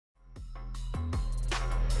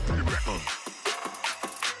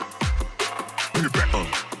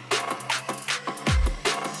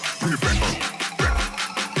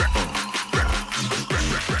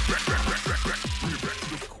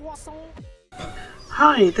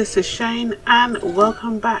Hi, this is Shane and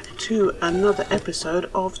welcome back to another episode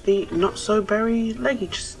of the Not So Berry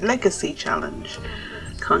Legacy Challenge.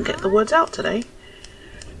 Can't get the words out today.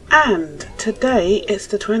 And today it's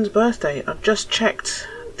the twins' birthday. I've just checked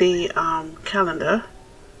the calendar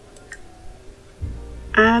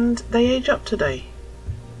and they age up today.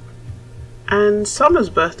 And Summer's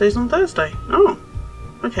birthday's on Thursday. Oh,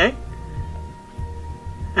 okay.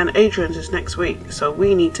 And Adrian's is next week, so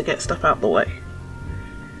we need to get stuff out the way.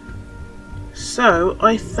 So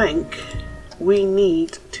I think we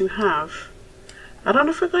need to have, I don't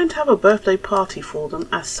know if we're going to have a birthday party for them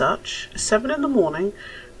as such. 7 in the morning,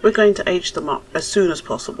 we're going to age them up as soon as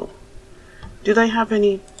possible. Do they have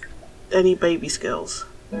any baby skills?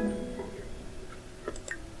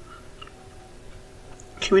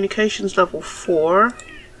 Communications level 4.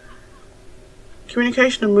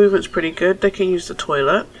 Communication and movement's pretty good. They can use the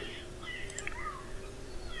toilet.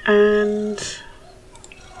 And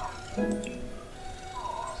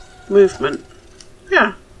movement.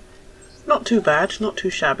 Yeah. Not too bad. Not too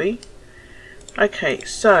shabby. Okay,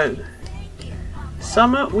 so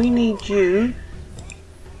Summer, we need you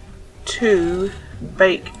to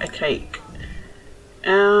bake a cake.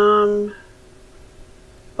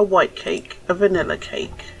 A white cake, a vanilla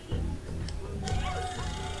cake.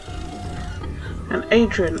 And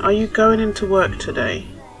Adrian, are you going into work today?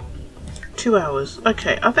 2 hours.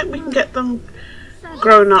 Okay, I think we can get them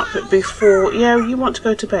grown up before. Yeah, you want to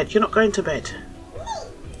go to bed. You're not going to bed.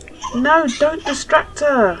 No, don't distract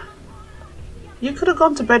her. You could have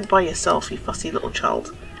gone to bed by yourself, you fussy little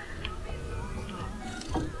child.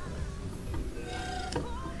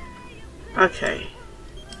 Okay.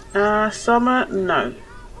 Summer, no.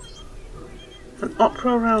 An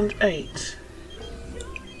opera around 8.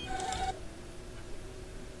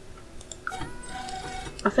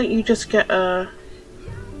 I think you just get a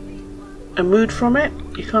mood from it.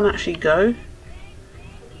 You can't actually go.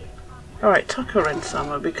 Alright, tuck her in,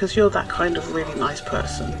 Summer, because you're that kind of really nice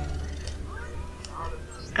person.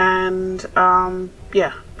 And,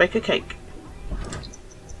 yeah, bake a cake.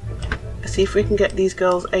 See if we can get these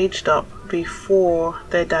girls aged up before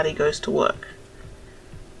their daddy goes to work.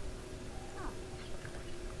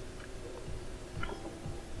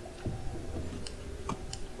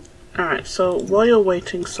 Alright, so while you're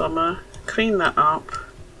waiting, Summer, clean that up.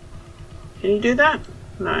 Can you do that?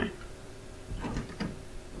 No.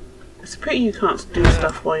 It's a pity you can't do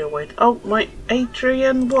stuff while you're waiting. Oh, my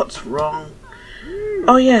Adrian, what's wrong?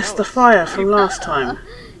 Oh yes, the fire from last time.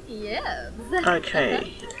 Yes.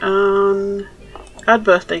 Okay. Add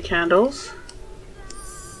birthday candles.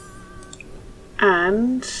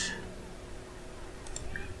 And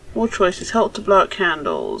more choices. Help to blow out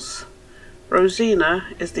candles. Rosina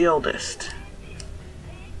is the oldest.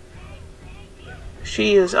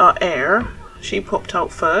 She is our heir. She popped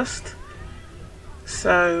out first.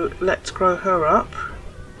 So let's grow her up.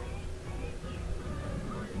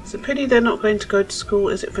 It's a pity they're not going to go to school.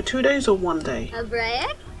 Is it for 2 days or 1 day? A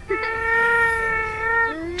break?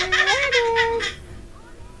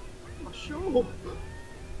 Sure.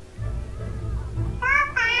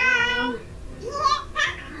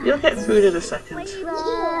 You'll get food in a second.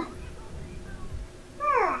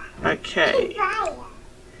 Okay.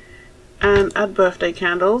 And add birthday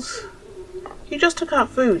candles. You just took out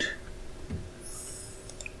food.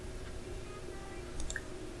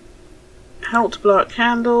 Help to blow out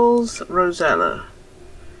candles, Rosella.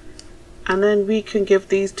 And then we can give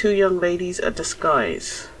these 2 young ladies a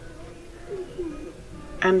disguise.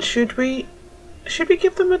 And should we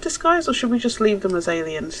give them a disguise or should we just leave them as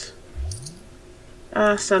aliens?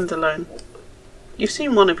 Send alone. You've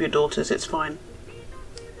seen one of your daughters, it's fine.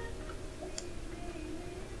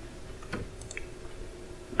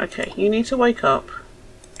 Okay, you need to wake up.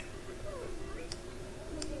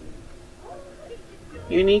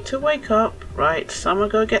 You need to wake up. Right, Summer,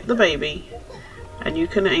 go get the baby. And you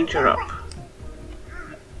can age her up.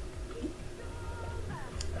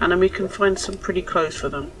 And then we can find some pretty clothes for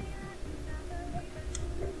them.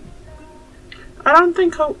 I don't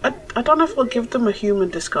know if I'll give them a human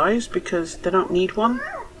disguise because they don't need one.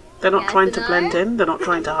 They're not trying to blend in, they're not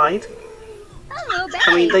trying to hide.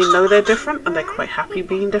 I mean, they know they're different and they're quite happy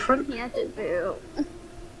being different.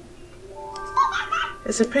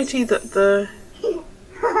 It's a pity that the...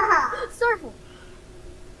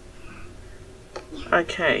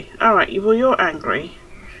 Okay, alright, well you're angry.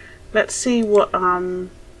 Let's see what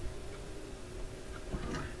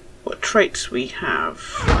traits we have.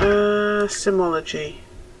 Simology.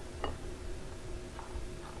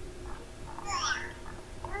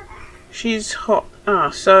 She's hot.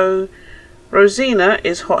 So Rosina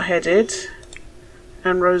is hot-headed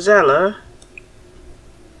and Rosella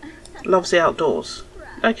Loves the outdoors.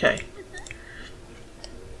 Okay.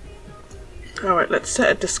 Alright, let's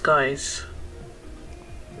set a disguise.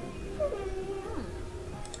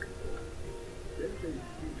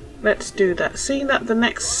 Let's do that. Seeing that the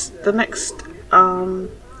next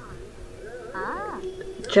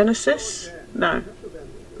Genesis? No.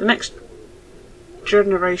 The next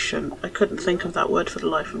generation. I couldn't think of that word for the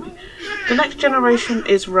life of me. The next generation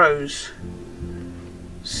is Rose.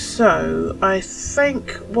 So, I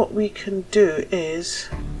think what we can do is...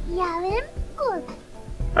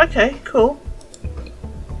 Okay, cool.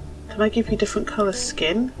 Can I give you different colour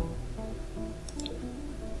skin?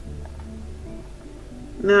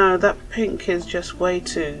 No, that pink is just way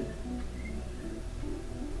too...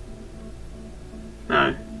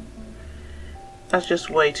 No. That's just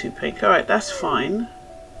way too pink. Alright, that's fine.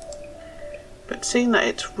 But seeing that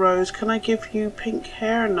it's Rose, can I give you pink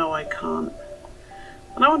hair? No, I can't.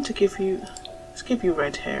 And I want to give you... Let's give you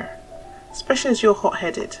red hair. Especially as you're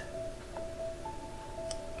hot-headed.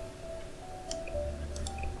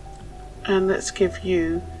 And let's give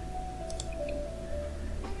you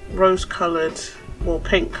rose-coloured or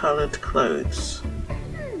pink-coloured clothes.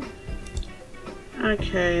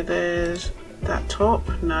 Okay, there's that top.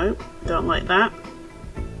 No, don't like that.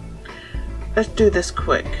 Let's do this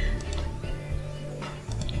quick.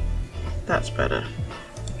 That's better.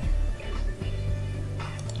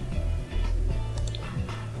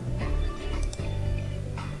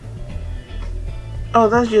 Oh,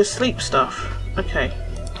 that's your sleep stuff. Okay.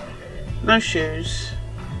 No shoes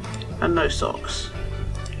and no socks.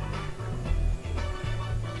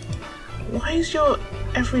 Why is your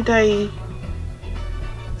everyday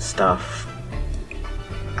stuff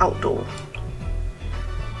outdoor?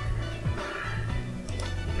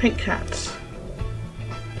 Pink cats.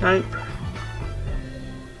 Nope.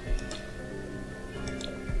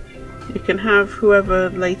 You can have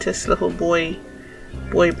whoever latest little boy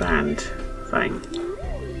band thing.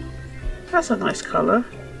 That's a nice colour.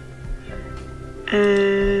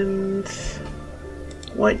 And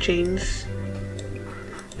white jeans.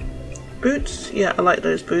 Boots? Yeah, I like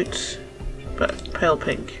those boots. But pale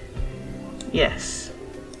pink. Yes.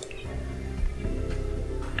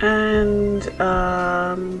 And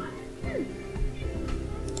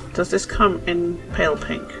does this come in pale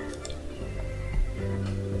pink?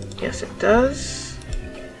 Yes, it does.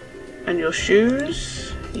 And your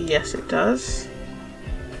shoes? Yes, it does.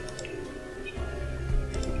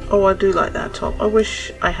 Oh, I do like that top. I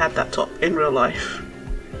wish I had that top in real life.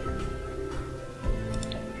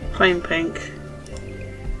 Plain pink.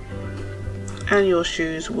 And your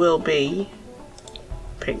shoes will be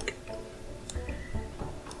pink.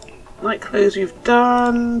 Night clothes we've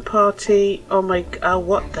done. Party. Oh my god,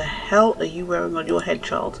 what the hell are you wearing on your head,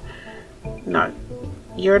 child? No.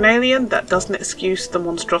 You're an alien. That doesn't excuse the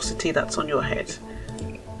monstrosity that's on your head.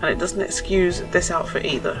 And it doesn't excuse this outfit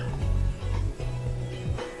either.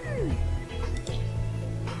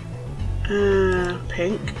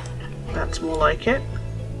 Pink. That's more like it.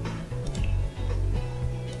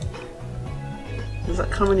 Does that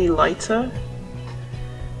come any lighter?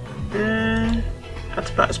 That's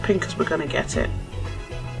about as pink as we're gonna get it.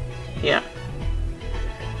 Yeah.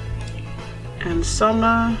 And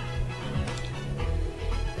summer.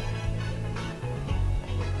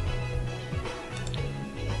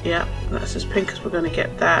 Yeah, that's as pink as we're gonna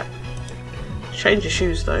get that. Change your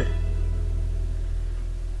shoes though.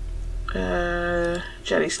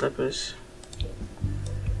 Jelly slippers.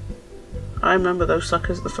 I remember those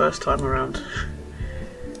suckers the first time around.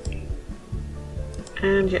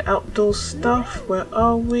 And your outdoor stuff, where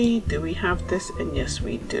are we? Do we have this? And yes,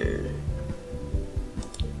 we do.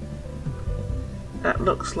 That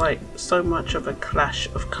looks like so much of a clash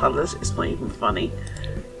of colours, it's not even funny.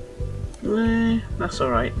 That's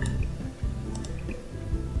alright.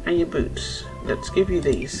 And your boots. Let's give you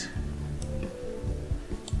these.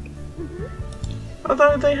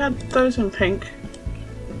 Although they had those in pink.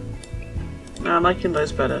 No, I'm liking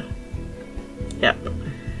those better. Yep.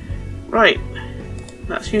 Right.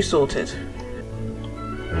 That's you sorted.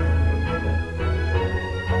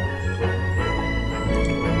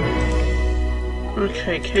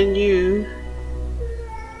 Okay, can you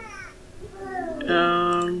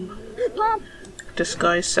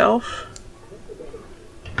disguise self?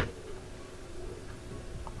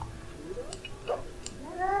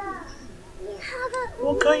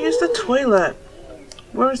 Well, go use the toilet.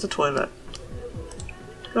 Where is the toilet?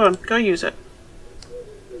 Go on, go use it.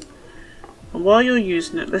 And while you're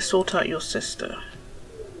using it, let's sort out your sister.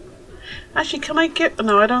 Actually, can I get...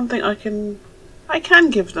 No, I don't think I can... I can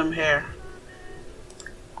give them hair.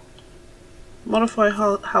 Modify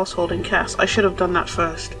household in cast. I should have done that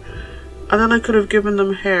first. And then I could have given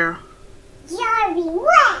them hair.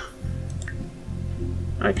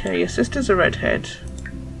 Okay, your sister's a redhead.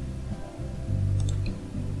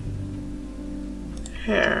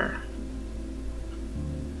 Hair.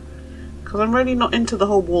 Because I'm really not into the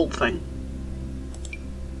whole wall thing.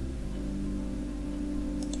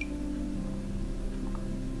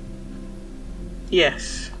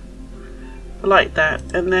 Yes. I like that.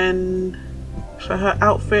 And then for her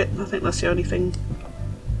outfit, I think that's the only thing.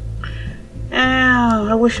 Yeah,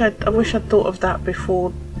 I wish I'd thought of that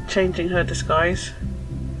before changing her disguise.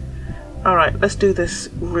 Alright, let's do this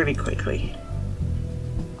really quickly.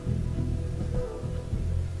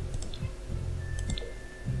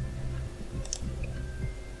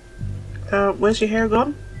 Where's your hair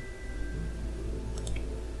gone?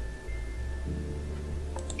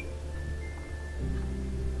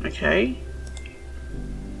 Okay.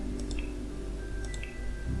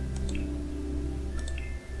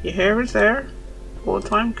 Your hair is there all the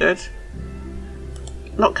time, good.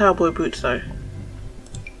 Not cowboy boots though.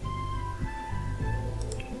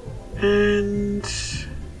 And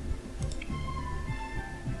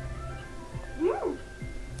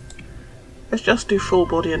let's just do full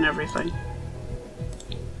body and everything.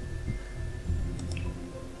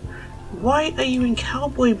 Why are you in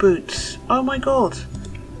cowboy boots? Oh my god.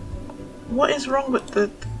 What is wrong with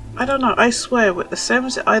the... I don't know, I swear with the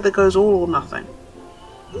Sims it either goes all or nothing.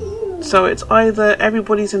 So it's either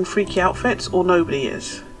everybody's in freaky outfits or nobody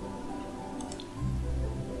is.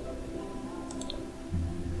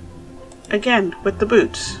 Again, with the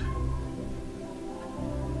boots.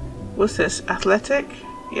 What's this? Athletic?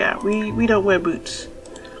 Yeah, we don't wear boots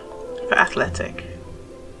for athletic.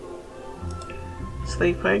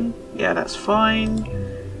 Sleeping? Yeah, that's fine.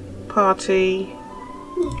 Party.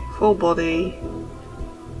 Full body.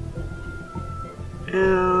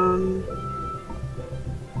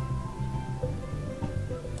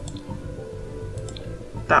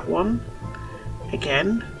 That one.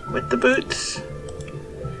 Again, with the boots.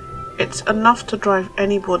 It's enough to drive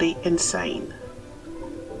anybody insane.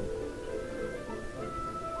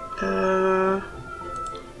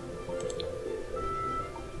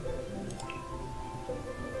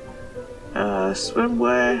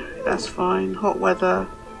 Swimwear, that's fine. Hot weather.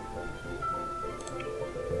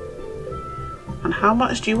 And how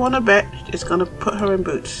much do you want to bet it's going to put her in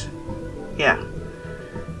boots? Yeah.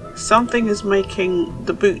 Something is making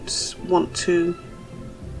the boots want to...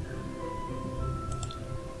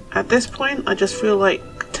 At this point, I just feel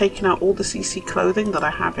like taking out all the CC clothing that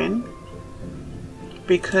I have in.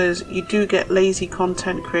 Because you do get lazy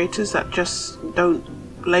content creators that just don't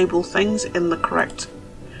label things in the correct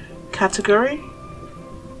category.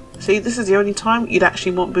 See, this is the only time you'd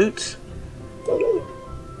actually want boots.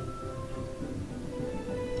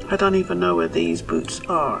 I don't even know where these boots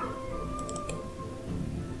are.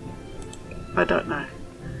 I don't know.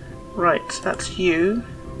 Right, that's you.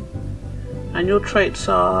 And your traits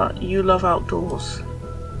are you love outdoors.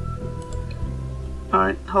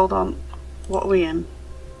 Alright, hold on. What are we in?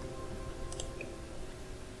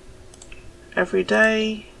 Every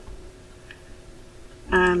day.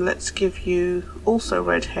 And let's give you also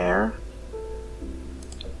red hair.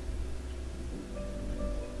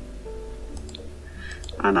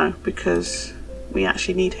 I know, because we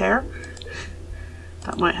actually need hair.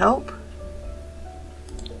 That might help.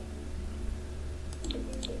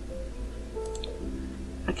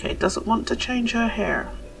 Okay, doesn't want to change her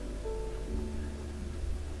hair.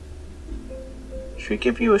 Should we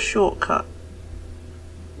give you a shortcut?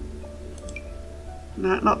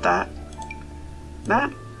 No, not that.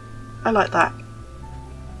 That? I like that.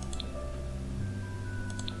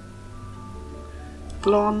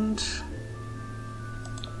 Blonde.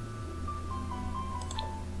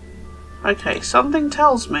 Okay, something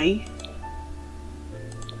tells me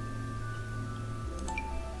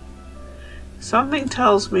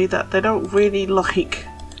that they don't really like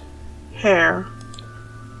hair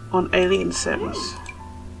on alien Sims.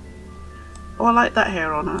 Oh, I like that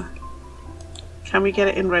hair on her. Can we get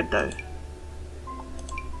it in red though?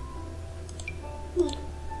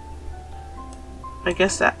 I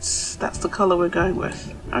guess that's the colour we're going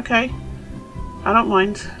with. Okay, I don't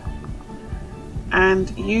mind.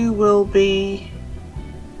 And you will be,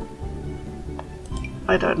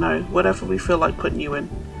 I don't know, whatever we feel like putting you in.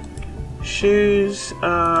 Shoes,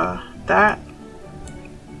 that.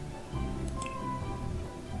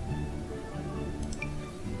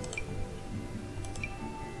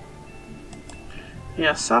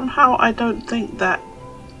 Yeah, somehow I don't think that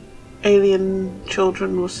alien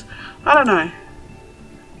children was, I don't know.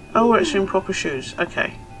 Oh, we're actually in proper shoes.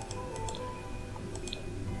 Okay.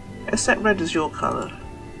 Let's set red as your colour.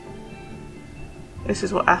 This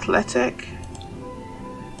is what athletic.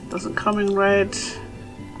 Doesn't come in red.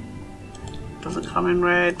 Doesn't come in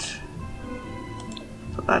red.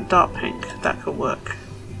 But that dark pink, that could work.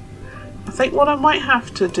 I think what I might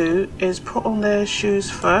have to do is put on their shoes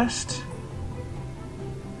first.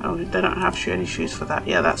 Oh, they don't have any shoes for that.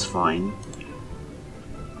 Yeah, that's fine.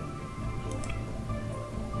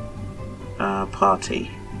 Party.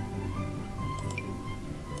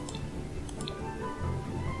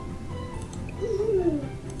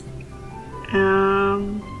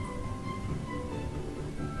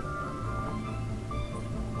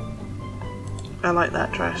 I like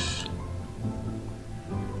that dress.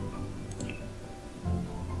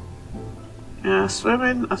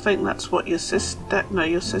 Swimming, I think that's what your sister, no,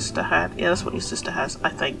 your sister had. Yeah, that's what your sister has, I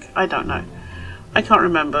think. I don't know. I can't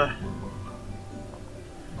remember.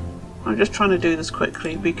 I'm just trying to do this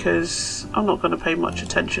quickly because I'm not going to pay much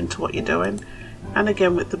attention to what you're doing. And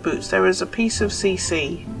again with the boots, there is a piece of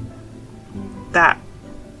CC that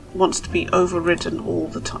wants to be overridden all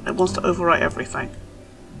the time. It wants to overwrite everything.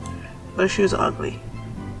 Those shoes are ugly.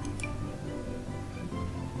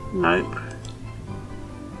 Nope.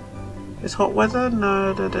 It's hot weather?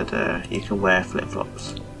 No, You can wear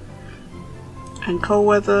flip-flops. And cold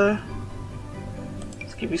weather.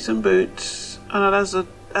 Let's give you some boots. Oh no,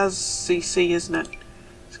 that's CC, isn't it?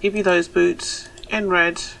 Let's give you those boots in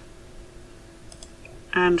red.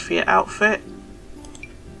 And for your outfit,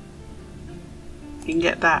 you can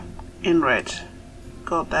get that in red.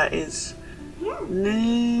 God, that is...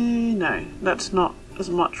 No, that's not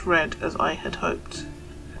as much red as I had hoped.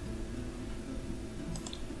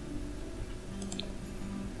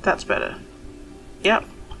 That's better. Yep,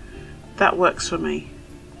 that works for me.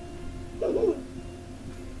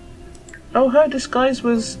 Oh, her disguise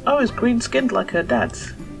was... oh, it's green skinned like her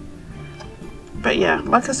dad's. But yeah,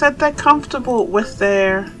 like I said, they're comfortable with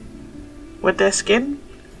their skin.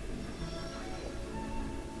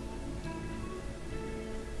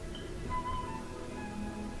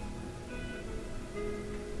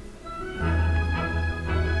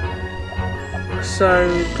 So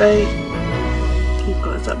they... oh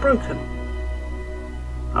god, is that broken?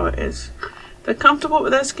 Oh, it is. They're comfortable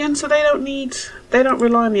with their skin, so they don't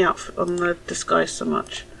rely on the outfit, on the disguise so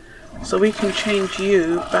much. So we can change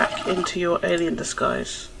you back into your alien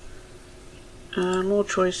disguise. More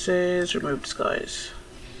choices, remove disguise.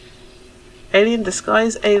 Alien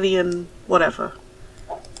disguise, alien whatever.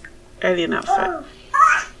 Alien outfit.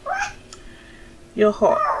 You're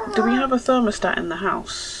hot. Do we have a thermostat in the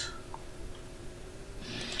house?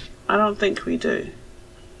 I don't think we do.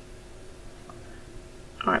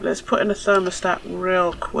 Alright, let's put in a thermostat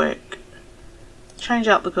real quick. Change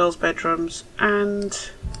out the girls' bedrooms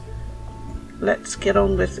and let's get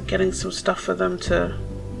on with getting some stuff for them to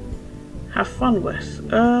have fun with.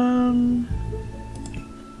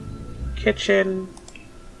 Kitchen,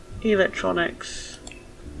 electronics,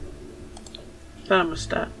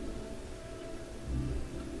 thermostat.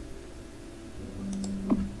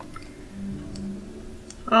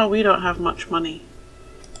 Oh, we don't have much money.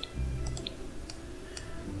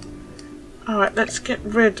 Alright, let's get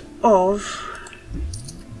rid of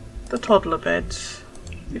the toddler beds.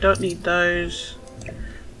 We don't need those.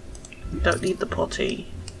 We don't need the potty.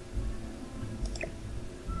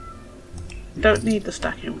 Don't need the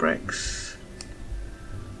stacking bricks.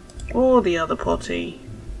 Or the other potty.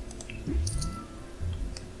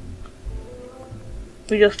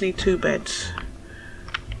 We just need 2 beds.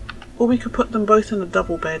 Or we could put them both in a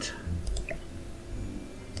double bed.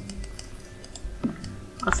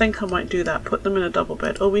 I think I might do that, put them in a double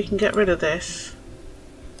bed. Or we can get rid of this.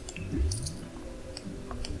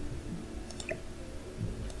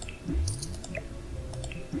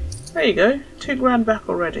 There you go, £2 back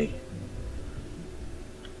already.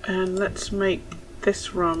 And let's make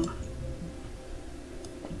this room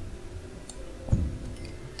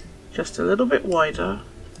just a little bit wider.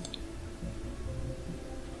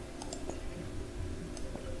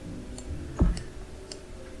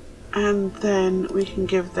 And then we can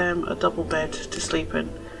give them a double bed to sleep in.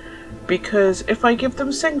 Because if I give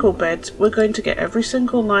them single beds, we're going to get every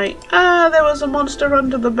single night, "Ah, there was a monster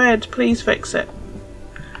under the bed, please fix it."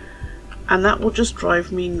 And that will just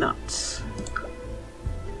drive me nuts.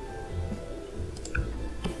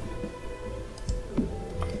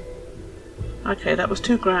 Okay, that was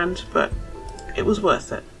 £2, but it was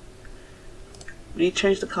worth it. We need to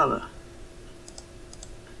change the colour.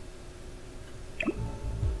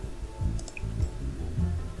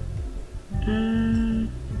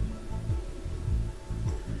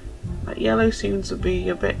 That yellow seems to be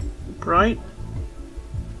a bit bright.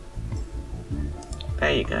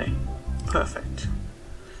 There you go. Perfect.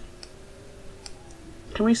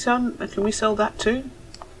 Can we sell that too?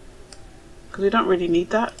 Because we don't really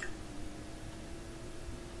need that.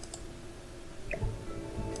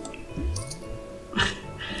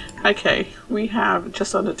 Okay, we have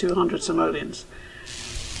just under 200 simoleons.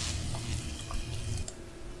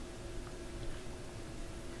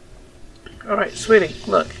 Alright, sweetie,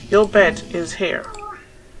 look, your bed is here.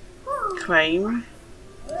 Claim.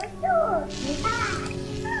 You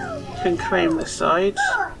can claim this side.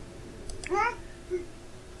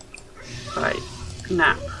 Right,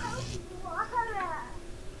 nap.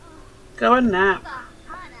 Go and nap.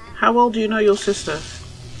 How well do you know your sister?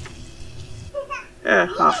 Yeah,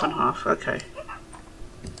 half and half, okay.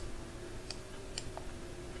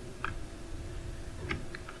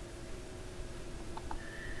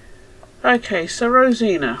 Okay, so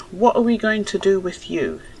Rosina, what are we going to do with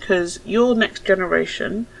you? Because you're next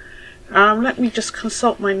generation. Let me just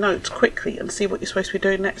consult my notes quickly and see what you're supposed to be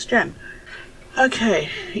doing next gen. Okay,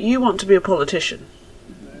 you want to be a politician.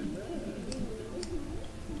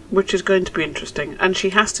 Which is going to be interesting. And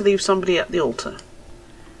she has to leave somebody at the altar.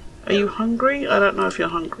 Are you hungry? I don't know if you're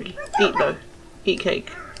hungry. Eat though. Eat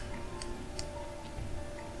cake.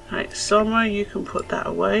 Right, Summer, you can put that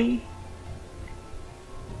away.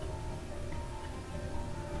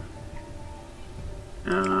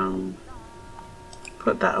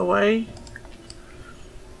 Put that away.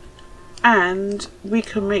 And we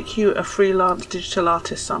can make you a freelance digital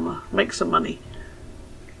artist, Summer. Make some money.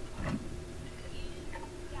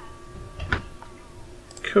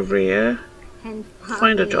 Career.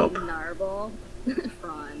 Find a job.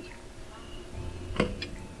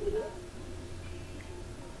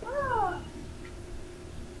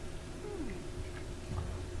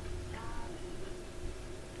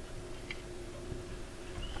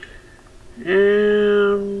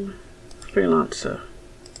 Freelancer.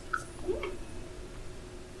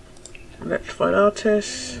 Electrified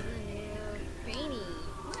artist.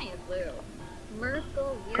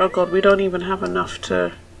 Oh god, we don't even have enough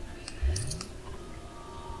to...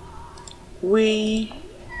 We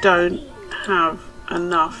don't have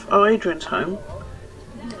enough. Oh, Adrian's home.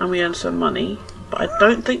 And we earn some money. But I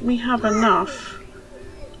don't think we have enough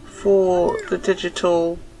for the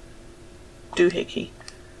digital doohickey.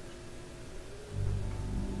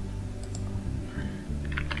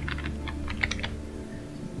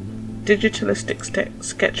 Digitalistic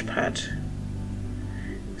sketchpad.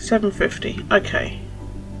 750. Okay.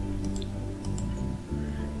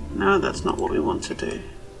 No, that's not what we want to do.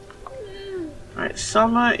 Right,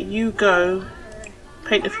 Summer, you go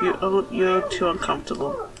paint a few. Oh, you're too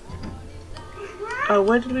uncomfortable. Oh,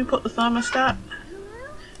 where did we put the thermostat?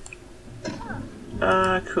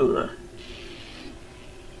 Cooler.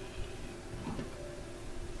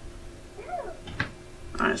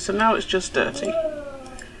 Alright, so now it's just dirty.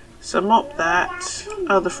 So mop that.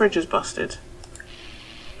 Oh, the fridge is busted.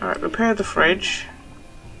 Alright, repair the fridge.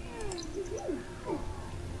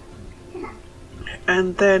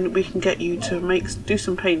 And then we can get you to do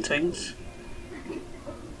some paintings.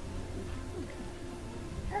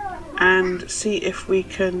 And see if we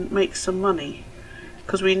can make some money.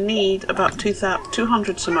 Because we need about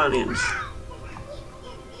 200 simoleons.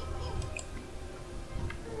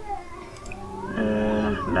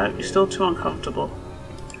 No, you're still too uncomfortable.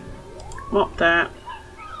 Mop that.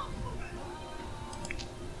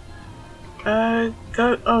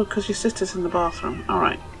 Go. Oh, because your sister's in the bathroom.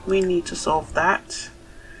 Alright, we need to solve that.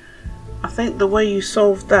 I think the way you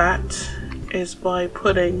solve that is by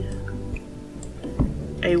putting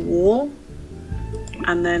a wall,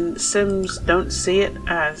 and then Sims don't see it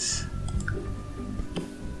as...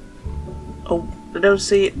 Oh, they don't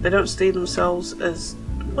see themselves as...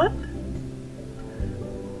 What?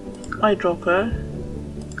 Eyedropper.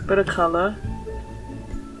 Bit of colour.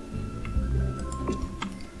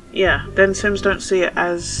 Yeah, then Sims don't see it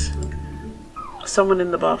as someone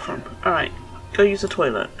in the bathroom. Alright, go use the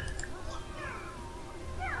toilet.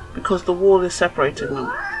 Because the wall is separating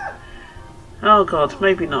them. Oh god,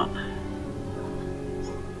 maybe not.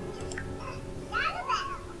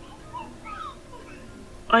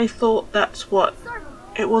 I thought that's what...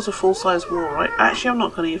 It was a full-size wall, right? Actually, I'm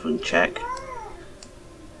not going to even check.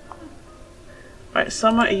 Right,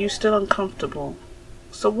 Summer, are you still uncomfortable?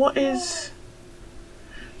 So what is...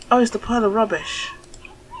 Oh, it's the pile of rubbish.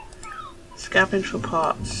 Scavenge for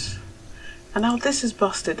parts. And now this is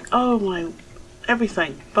busted. Oh my...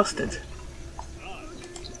 Everything. Busted.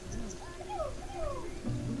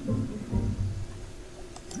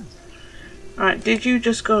 Alright, did you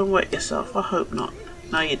just go and wet yourself? I hope not.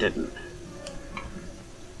 No, you didn't.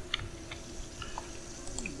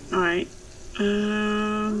 Alright.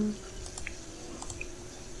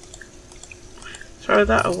 Throw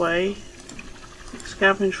that away.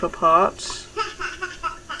 Scavenge for parts.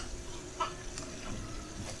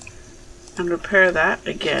 And repair that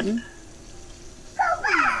again.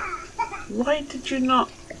 Why did you not...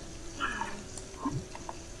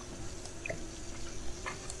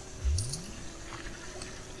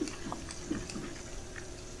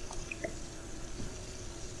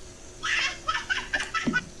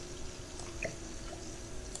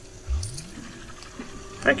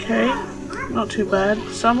 Okay, not too bad.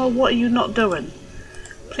 Summer, what are you not doing?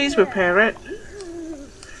 Please repair it.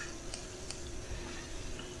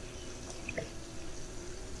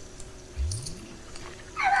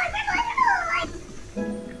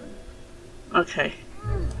 Okay.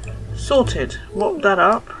 Sorted. Mop that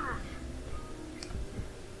up.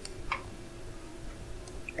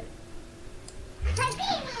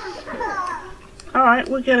 Alright,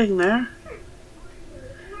 we're getting there.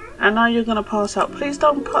 And now you're gonna pass out. Please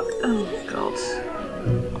don't put... Oh, God.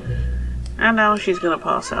 And now she's gonna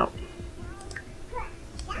pass out.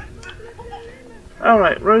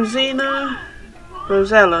 Alright, Rosella,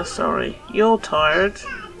 sorry. You're tired.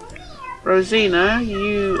 Rosina,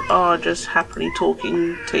 you are just happily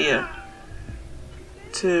talking to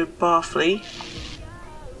Barfley.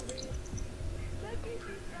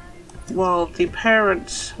 While the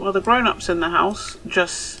parents, well, the grown-ups in the house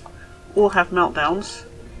just all have meltdowns.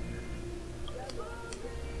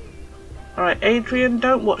 Alright, Adrian,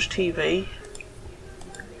 don't watch TV.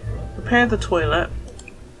 Repair the toilet.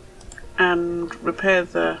 And repair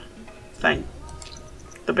the thing.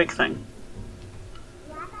 The big thing.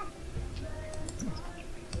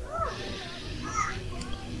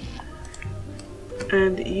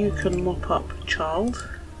 And you can mop up, child.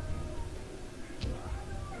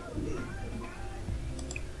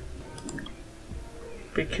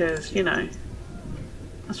 Because, you know,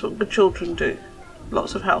 that's what good children do.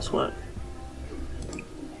 Lots of housework.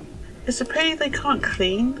 It's a pity they can't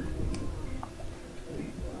clean.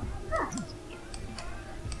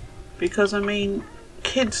 Because, I mean,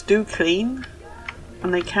 kids do clean.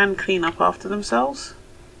 And they can clean up after themselves.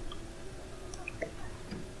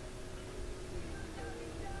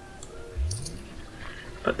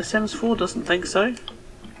 But The Sims 4 doesn't think so.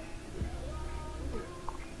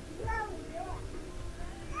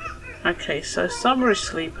 Okay, so Summer is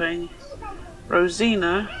sleeping.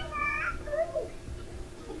 Rosina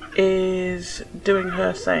is doing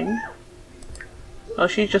her thing. Oh,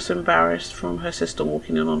 she's just embarrassed from her sister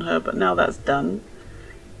walking in on her, but now that's done.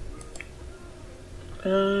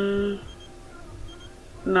 No,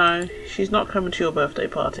 she's not coming to your birthday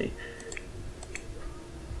party.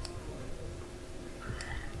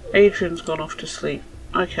 Adrian's gone off to sleep.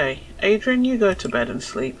 Okay, Adrian, you go to bed and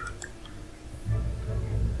sleep.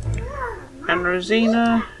 And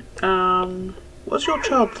Rosina, what's your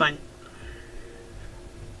child thing?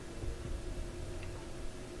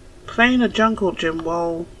 Playing a jungle gym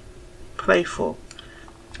while playful.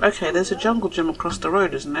 Okay, there's a jungle gym across the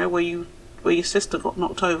road, isn't there? Where your sister got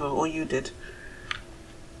knocked over, or you did.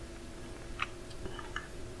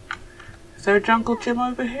 Is there a jungle gym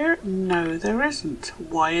over here? No, there isn't.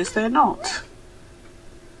 Why is there not?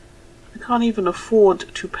 I can't even afford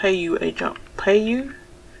to pay you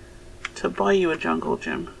to buy you a jungle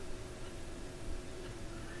gym.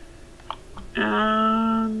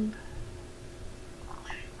 And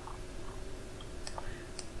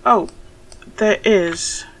oh, there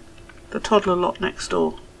is the toddler lot next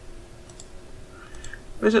door.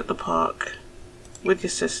 Visit the park with your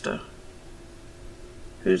sister,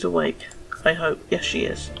 who's awake. I hope. Yes, she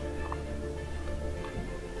is.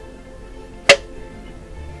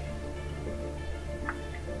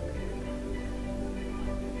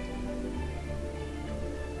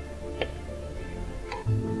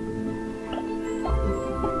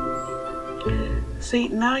 See,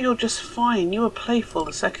 now you're just fine. You were playful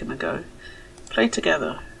a second ago. Play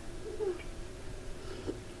together.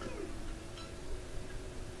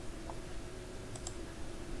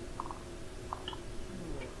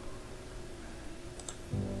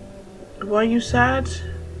 Why are you sad?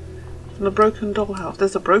 From the broken dollhouse.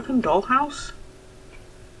 There's a broken dollhouse?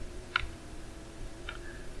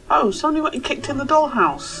 Oh, somebody went and kicked in the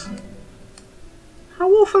dollhouse. How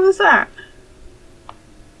awful is that?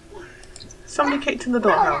 Somebody kicked in the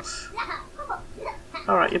dollhouse.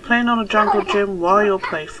 Alright, you're playing on a jungle gym while you're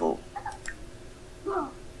playful.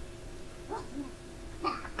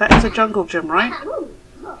 That is a jungle gym, right?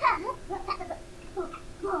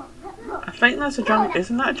 I think that's a jungle...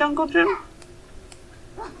 Isn't that a jungle gym?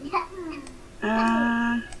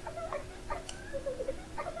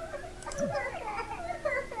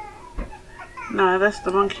 No, that's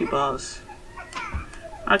the monkey bars.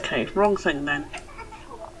 Okay, wrong thing then.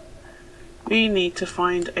 We need to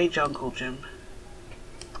find a jungle gym.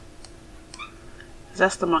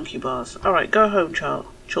 That's the monkey bars. Alright, go home,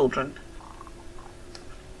 children.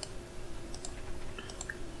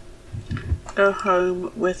 Go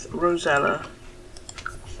home with Rosella.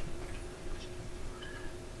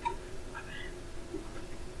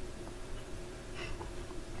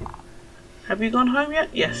 Have you gone home yet?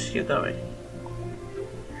 Yes, you're going.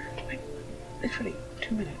 Wait, literally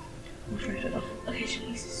 2 minutes. I'm afraid of. Okay,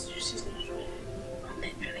 she's gonna join.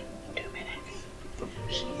 Literally 2 minutes.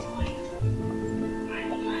 She's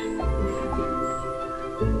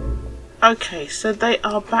okay, so they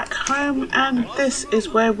are back home, and this is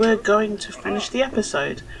where we're going to finish the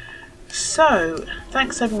episode. So,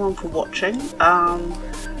 thanks everyone for watching.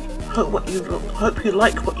 Hope you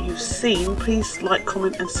like what you've seen. Please like,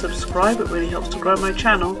 comment and subscribe. It really helps to grow my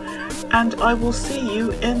channel. And I will see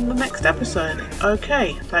you in the next episode.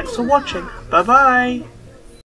 Okay, thanks for watching. Bye bye.